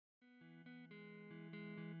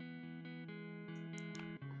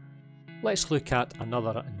Let's look at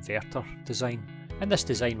another inverter design. In this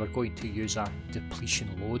design we're going to use a depletion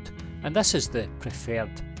load, and this is the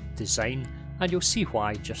preferred design, and you'll see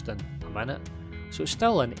why just in a minute. So it's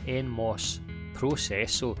still an NMOS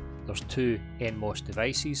process, so there's two NMOS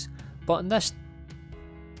devices, but in this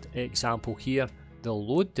example here the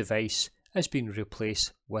load device has been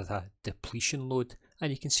replaced with a depletion load,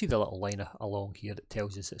 and you can see the little line along here that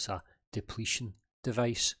tells us it's a depletion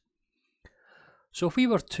device. So if we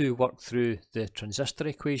were to work through the transistor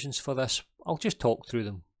equations for this, I'll just talk through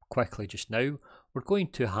them quickly just now. We're going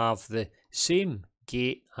to have the same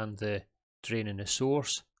gate and the drain and the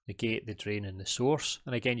source, the gate, the drain and the source,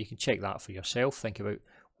 and again you can check that for yourself, think about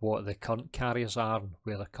what the current carriers are and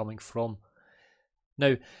where they're coming from.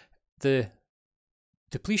 Now the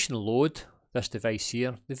depletion load, this device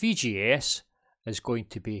here, the VGS is going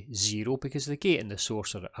to be 0 because the gate and the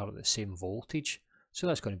source are at the same voltage, so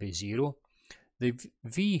that's going to be 0. The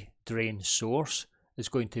V drain source is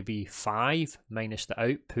going to be 5 minus the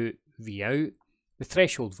output V out. The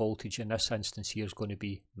threshold voltage in this instance here is going to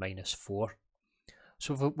be minus 4.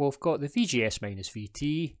 So we've got the VGS minus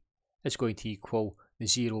VT is going to equal the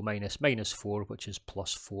 0 minus minus 4, which is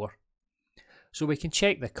plus 4. So we can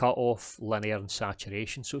check the cutoff, linear and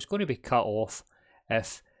saturation. So it's going to be cut off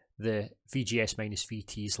if the VGS minus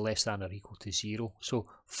VT is less than or equal to 0. So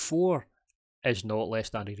 4 is not less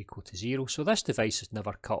than or equal to 0, so this device is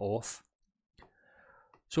never cut off.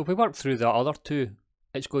 So if we work through the other two,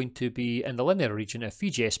 it's going to be in the linear region if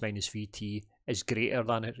VGS minus VT is greater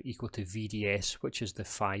than or equal to VDS, which is the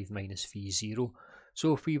 5 minus V0.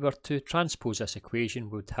 So if we were to transpose this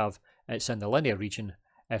equation, we would have it's in the linear region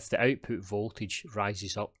if the output voltage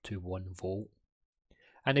rises up to 1 volt.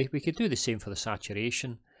 And if we could do the same for the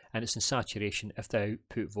saturation, and it's in saturation if the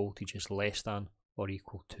output voltage is less than or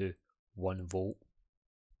equal to 1 volt.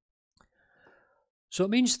 So it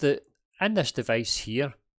means that in this device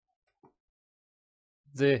here,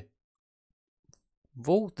 the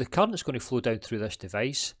current is going to flow down through this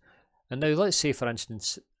device. And now let's say for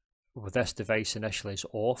instance with this device initially is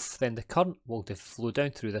off, then the current will flow down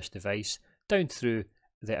through this device, down through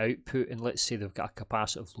the output, and let's say they've got a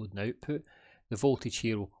capacitive load and output. The voltage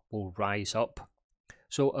here will rise up.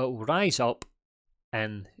 So it will rise up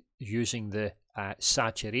in using the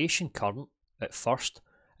saturation current at first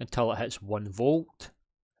until it hits 1 volt,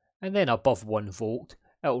 and then above 1 volt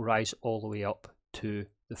it will rise all the way up to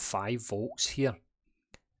the 5 volts here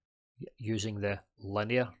using the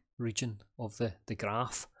linear region of the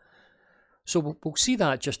graph. So we'll see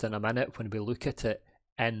that just in a minute when we look at it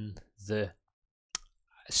in the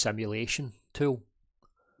simulation tool.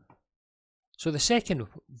 So the second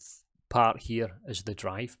part here is the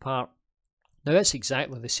drive part. Now it's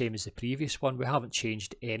exactly the same as the previous one, we haven't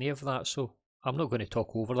changed any of that, so I'm not going to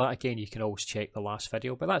talk over that again, you can always check the last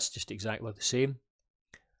video, but that's just exactly the same.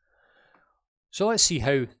 So let's see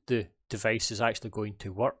how the device is actually going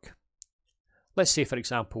to work. Let's say for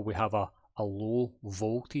example we have a low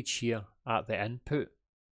voltage here at the input.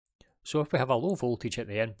 So if we have a low voltage at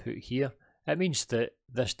the input here, it means that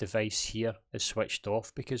this device here is switched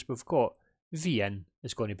off because we've got Vin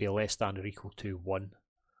is going to be less than or equal to 1.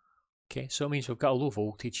 Okay, so it means we've got a low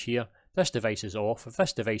voltage here, this device is off. If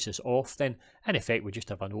this device is off, then in effect we just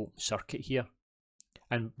have an open circuit here.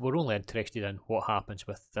 And we're only interested in what happens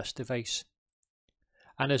with this device.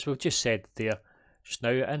 And as we've just said there, just now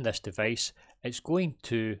in this device, it's going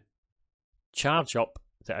to charge up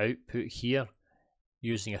the output here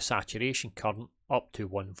using a saturation current up to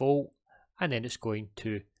 1 volt, and then it's going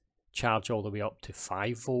to charge all the way up to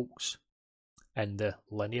 5 volts in the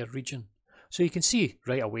linear region. So you can see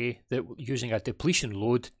right away that using a depletion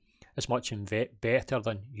load is much better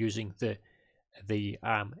than using the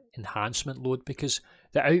enhancement load, because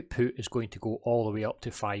the output is going to go all the way up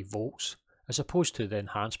to 5 volts as opposed to the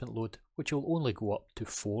enhancement load, which will only go up to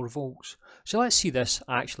 4 volts. So let's see this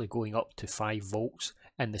actually going up to 5 volts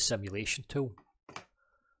in the simulation tool.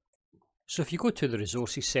 So if you go to the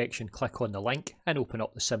resources section, click on the link and open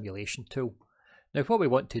up the simulation tool. Now what we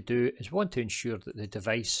want to do is we want to ensure that the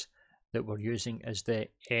device that we're using is the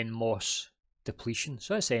NMOS depletion.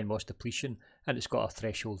 So it's NMOS depletion and it's got a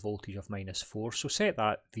threshold voltage of -4. So set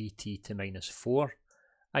that VT to -4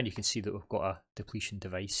 and you can see that we've got a depletion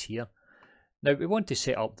device here. Now we want to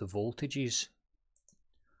set up the voltages.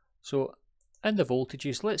 So in the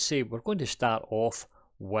voltages, let's say we're going to start off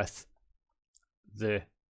with the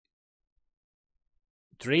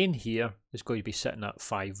drain here is going to be sitting at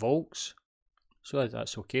 5 volts. So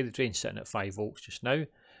that's okay, the drain's sitting at 5 volts just now.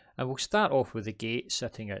 And we'll start off with the gate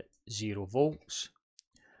sitting at 0 volts.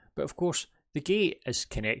 But of course, the gate is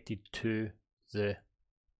connected to the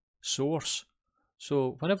source.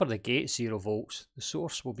 So whenever the gate's 0 volts, the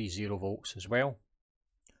source will be 0 volts as well.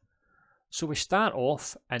 So we start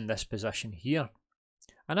off in this position here.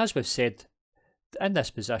 And as we've said, in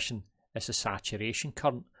this position is a saturation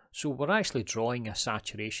current. So we're actually drawing a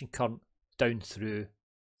saturation current down through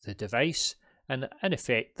the device. And in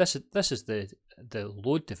effect, this is the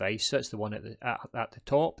load device. That's the one at the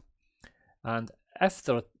top. And if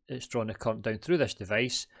it's drawing a current down through this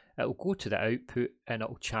device, it will go to the output and it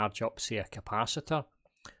will charge up, say, a capacitor.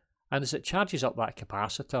 And as it charges up that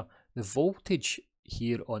capacitor, the voltage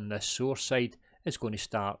here on this source side is going to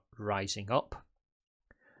start rising up.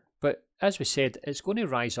 But as we said, it's going to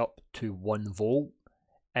rise up to 1 volt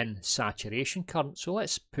in saturation current. So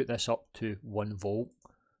let's put this up to 1 volt.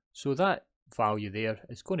 So that value there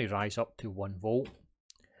is going to rise up to 1 volt.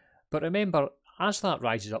 But remember, as that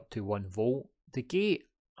rises up to 1 volt, the gate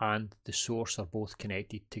and the source are both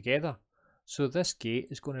connected together. So this gate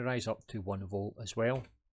is going to rise up to 1 volt as well.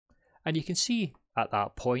 And you can see at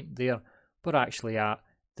that point there, we're actually at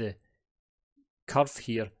the curve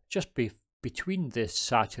here, just between the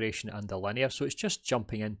saturation and the linear. So it's just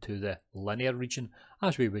jumping into the linear region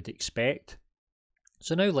as we would expect.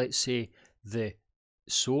 So now let's say the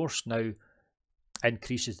source now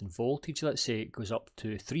increases in voltage. Let's say it goes up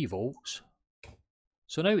to 3 volts.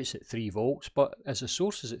 So now it's at 3 volts, but as the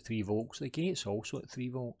source is at 3 volts, the gate's also at 3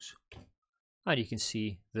 volts. And you can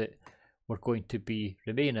see that we're going to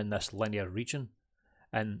remain in this linear region,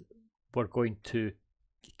 and we're going to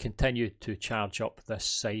continue to charge up this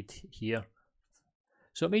side here.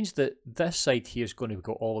 So it means that this side here is going to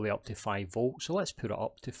go all the way up to 5 volts. So let's put it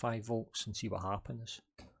up to 5 volts and see what happens.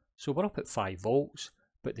 So we're up at 5 volts,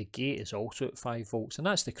 but the gate is also at 5 volts. And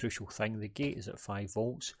that's the crucial thing, the gate is at 5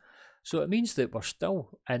 volts. So it means that we're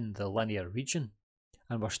still in the linear region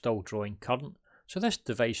and we're still drawing current. So this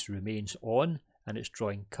device remains on and it's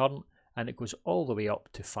drawing current, and it goes all the way up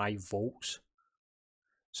to 5 volts.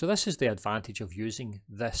 So this is the advantage of using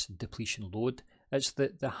this depletion load. It's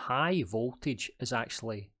that the high voltage is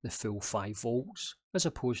actually the full 5 volts, as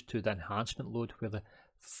opposed to the enhancement load where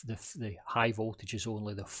the high voltage is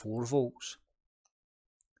only the 4 volts.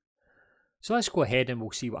 So let's go ahead and we'll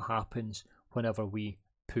see what happens whenever we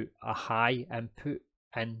put a high input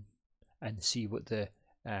in and see what the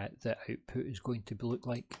output is going to look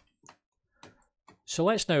like. So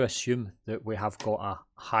let's now assume that we have got a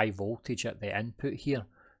high voltage at the input here.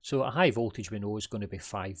 So a high voltage we know is going to be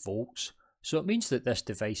 5 volts. So it means that this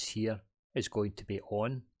device here is going to be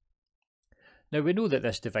on. Now we know that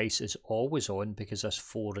this device is always on because this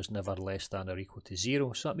 4 is never less than or equal to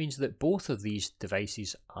 0. So that means that both of these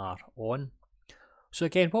devices are on. So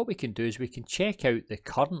again, what we can do is we can check out the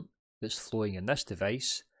current that's flowing in this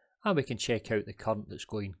device, and we can check out the current that's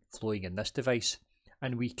flowing in this device.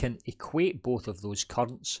 And we can equate both of those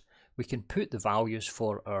currents. We can put the values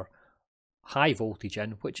for our high voltage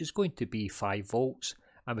in, which is going to be 5 volts,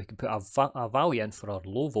 and we can put a value in for our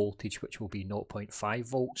low voltage, which will be 0.5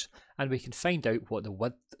 volts, and we can find out what the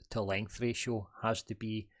width to length ratio has to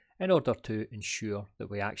be in order to ensure that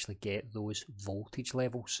we actually get those voltage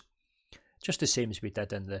levels, just the same as we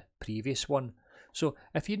did in the previous one. So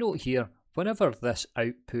if you note here, whenever this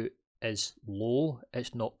output is low, it's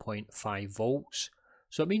 0.5 volts.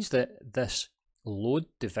 So it means that this load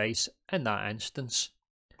device, in that instance,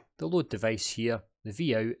 the load device here, the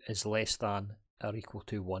V out is less than or equal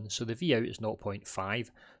to 1. So the V out is 0.5.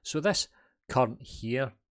 So this current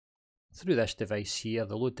here, through this device here,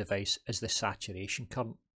 the load device, is the saturation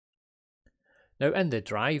current. Now in the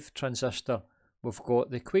drive transistor, we've got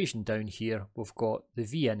the equation down here. We've got the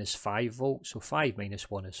V in is 5 volts, so 5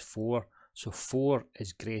 minus 1 is 4. So 4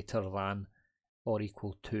 is greater than or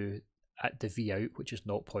equal to at the V out, which is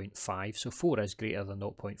 0.5. So 4 is greater than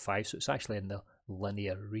 0.5, so it's actually in the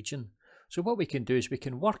linear region. So what we can do is we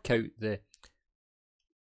can work out the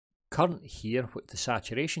current here, with the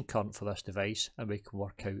saturation current for this device, and we can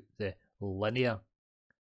work out the linear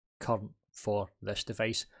current for this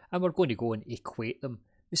device, and we're going to go and equate them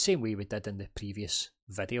the same way we did in the previous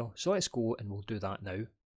video. So let's go and we'll do that now.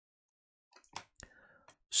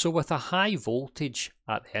 So with a high voltage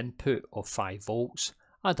at the input of 5 volts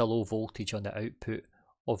and a low voltage on the output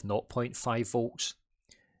of 0.5 volts,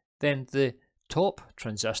 then the top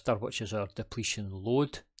transistor, which is our depletion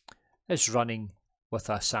load, is running with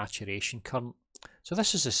a saturation current. So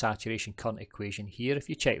this is the saturation current equation here, if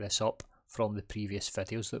you check this up from the previous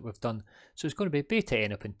videos that we've done. So it's going to be beta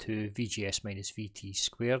n up into VGS minus VT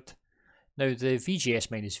squared. Now the VGS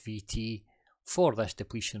minus VT for this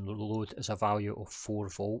depletion load is a value of 4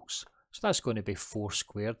 volts. So that's going to be 4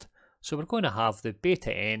 squared. So we're going to have the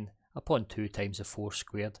beta n upon 2 times the 4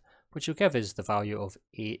 squared, which will give us the value of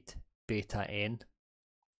 8 beta n.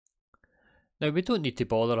 Now we don't need to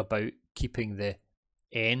bother about keeping the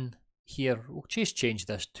N here. We'll just change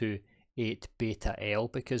this to 8 beta L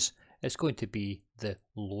because it's going to be the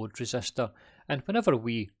load resistor, and whenever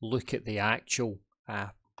we look at the actual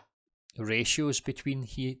ratios between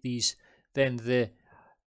these, then the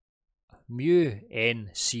mu n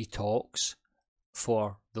C tox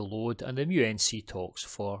for the load and the mu n C tox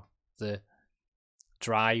for the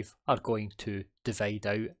drive are going to divide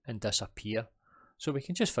out and disappear. So we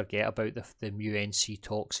can just forget about the mu n C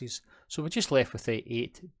toxes. So we're just left with the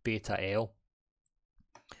 8 beta L.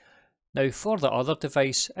 Now for the other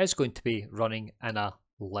device, it's going to be running in a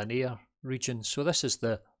linear region. So this is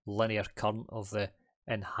the linear current of the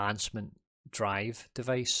enhancement drive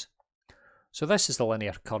device. So this is the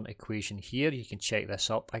linear current equation here. You can check this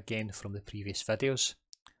up again from the previous videos.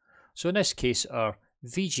 So in this case, our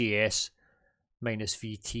VGS minus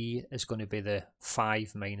VT is going to be the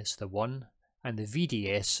 5 minus the 1, and the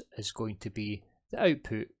VDS is going to be the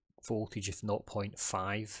output voltage of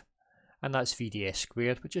 0.5, and that's VDS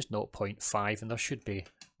squared, which is 0.5, and there should be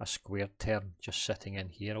a squared term just sitting in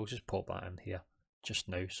here. I'll just pop that in here just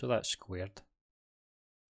now, so that's squared.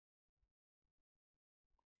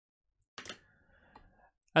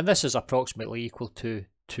 And this is approximately equal to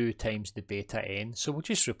 2 times the beta N, so we'll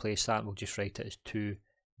just replace that and we'll just write it as 2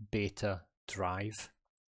 beta drive.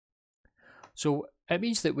 So it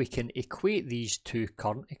means that we can equate these two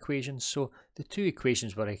current equations. So the two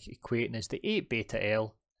equations we're equating is the 8 beta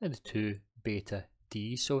L and the 2 beta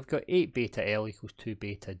D. So we've got 8 beta L equals 2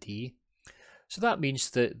 beta D. So that means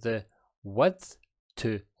that the width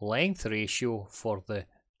to length ratio for the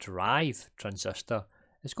drive transistor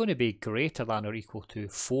is going to be greater than or equal to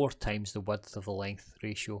 4 times the width of the length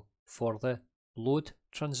ratio for the load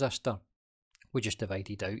transistor. We just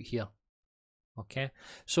divided out here. Okay,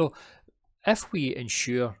 so if we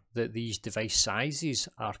ensure that these device sizes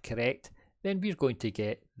are correct, then we're going to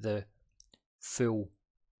get the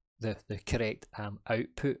correct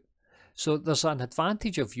output. So there's an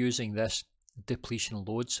advantage of using this depletion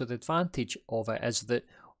load. So the advantage of it is that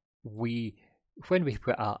when we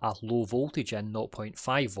put a low voltage in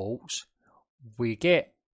 0.5 volts, we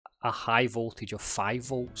get a high voltage of 5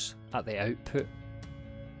 volts at the output.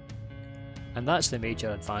 And that's the major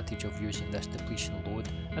advantage of using this depletion load,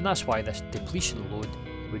 and that's why this depletion load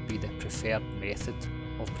would be the preferred method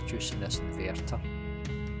of producing this inverter.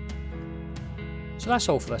 So that's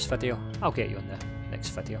all for this video. I'll get you on the next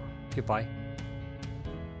video. Goodbye.